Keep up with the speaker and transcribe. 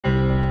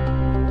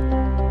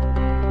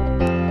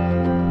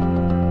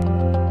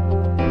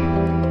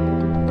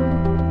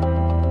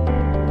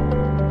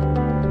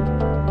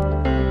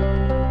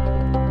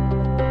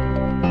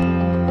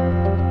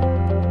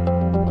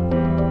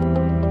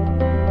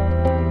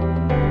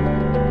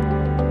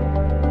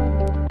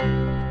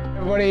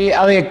Hey,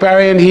 Ali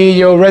Akbarian here,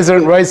 your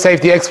resident road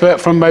safety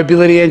expert from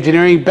Mobility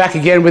Engineering, back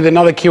again with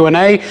another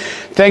Q&A.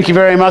 Thank you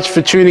very much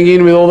for tuning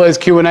in with all those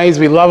Q&As.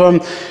 We love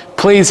them.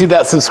 Please hit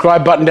that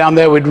subscribe button down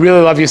there. We'd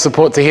really love your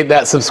support to hit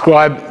that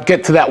subscribe,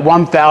 get to that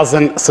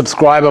 1,000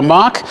 subscriber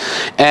mark,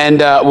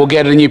 and we'll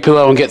get a new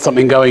pillow and get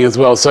something going as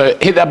well. So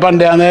hit that button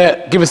down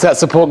there, give us that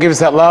support, give us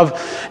that love,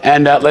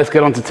 and let's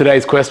get on to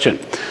today's question.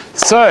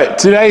 So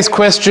today's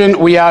question,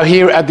 we are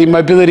here at the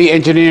Mobility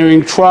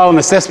Engineering Trial and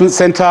Assessment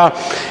Centre,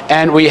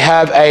 and we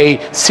have a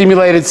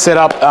simulated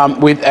setup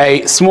with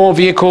a small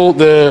vehicle,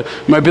 the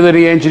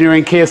Mobility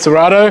Engineering Kia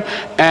Cerato,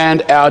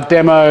 and our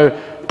demo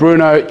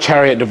Bruno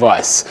Chariot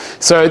device.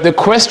 So the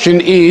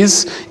question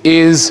is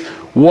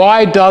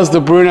why does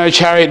the Bruno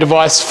Chariot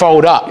device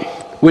fold up?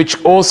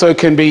 Which also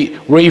can be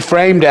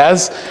reframed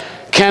as,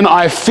 can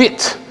I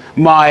fit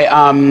my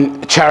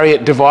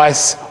Chariot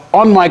device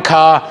on my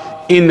car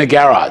in the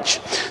garage?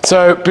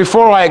 So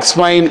before I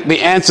explain the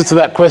answer to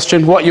that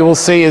question, what you will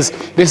see is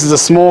this is a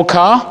small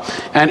car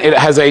and it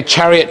has a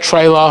Chariot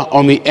trailer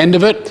on the end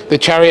of it. The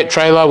Chariot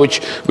trailer,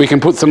 which we can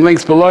put some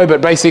links below,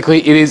 but basically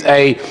it is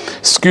a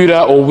scooter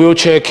or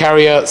wheelchair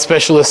carrier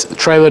specialist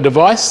trailer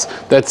device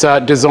that's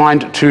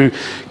designed to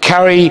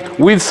carry,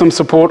 with some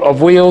support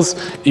of wheels,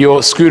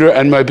 your scooter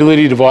and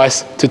mobility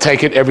device to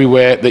take it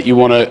everywhere that you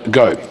want to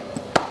go.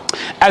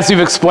 As we've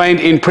explained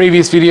in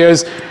previous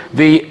videos,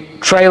 the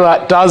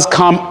trailer does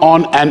come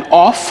on and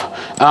off,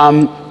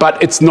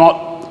 but it's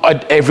not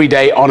an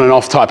everyday on and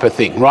off type of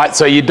thing, right?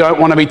 So you don't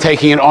want to be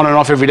taking it on and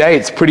off every day.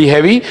 It's pretty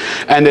heavy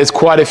and there's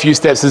quite a few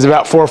steps. There's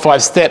about 4 or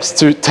 5 steps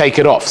to take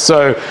it off.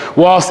 So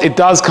whilst it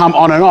does come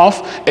on and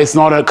off, it's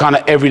not a kind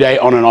of everyday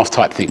on and off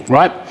type thing,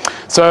 right?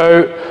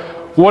 So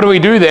what do we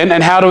do then,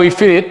 and how do we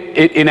fit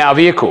it in our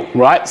vehicle,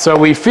 right? So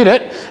we fit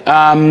it.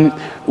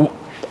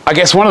 I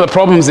guess one of the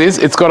problems is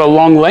it's got a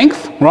long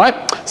length, right?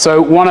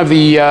 So one of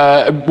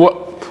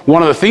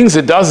the things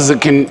it does is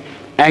it can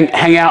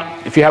hang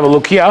out. If you have a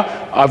look here,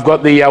 I've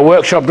got the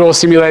workshop door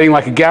simulating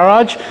like a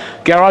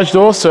garage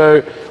door.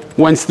 So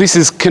once this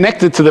is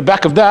connected to the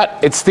back of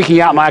that, it's sticking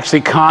out and I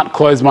actually can't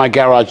close my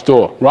garage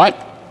door, right?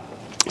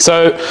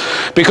 So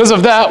because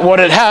of that, what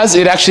it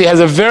actually has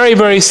a very,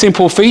 very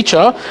simple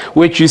feature,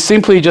 which you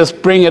simply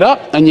just bring it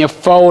up and you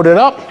fold it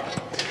up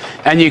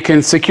and you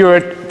can secure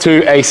it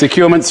to a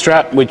securement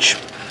strap, which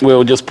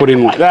we'll just put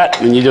in like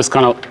that, and you just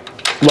kind of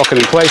lock it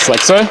in place like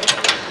so.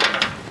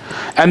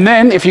 And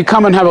then if you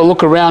come and have a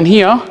look around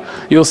here,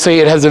 you'll see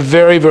it has a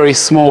very, very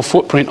small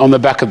footprint on the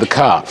back of the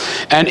car.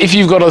 And if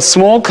you've got a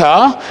small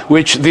car,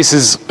 which this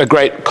is a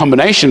great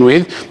combination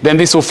with, then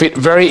this will fit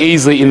very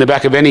easily in the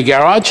back of any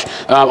garage,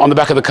 on the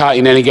back of the car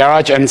in any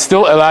garage, and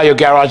still allow your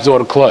garage door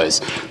to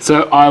close.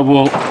 So I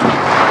will...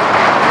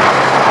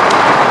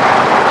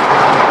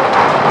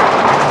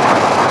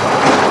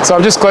 So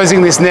I'm just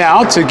closing this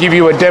now to give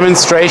you a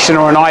demonstration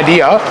or an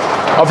idea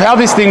of how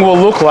this thing will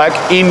look like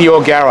in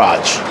your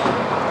garage.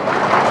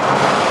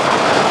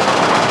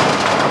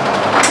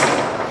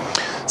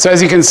 So as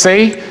you can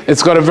see,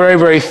 it's got a very,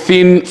 very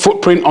thin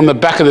footprint on the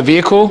back of the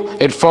vehicle.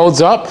 It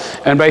folds up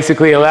and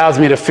basically allows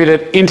me to fit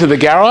it into the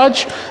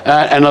garage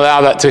and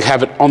allow that to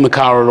have it on the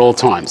car at all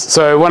times.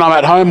 So when I'm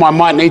at home, I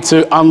might need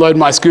to unload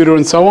my scooter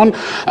and so on,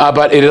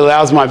 but it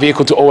allows my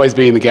vehicle to always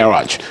be in the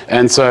garage.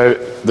 And so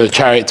the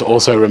Chariot to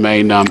also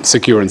remain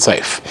secure and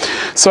safe.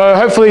 So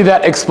hopefully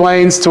that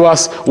explains to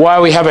us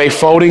why we have a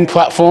folding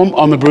platform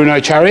on the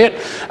Bruno Chariot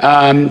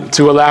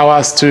to allow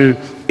us to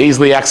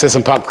easily access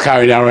and park the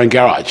car in our own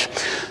garage.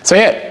 So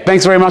yeah,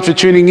 thanks very much for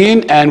tuning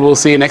in, and we'll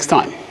see you next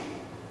time.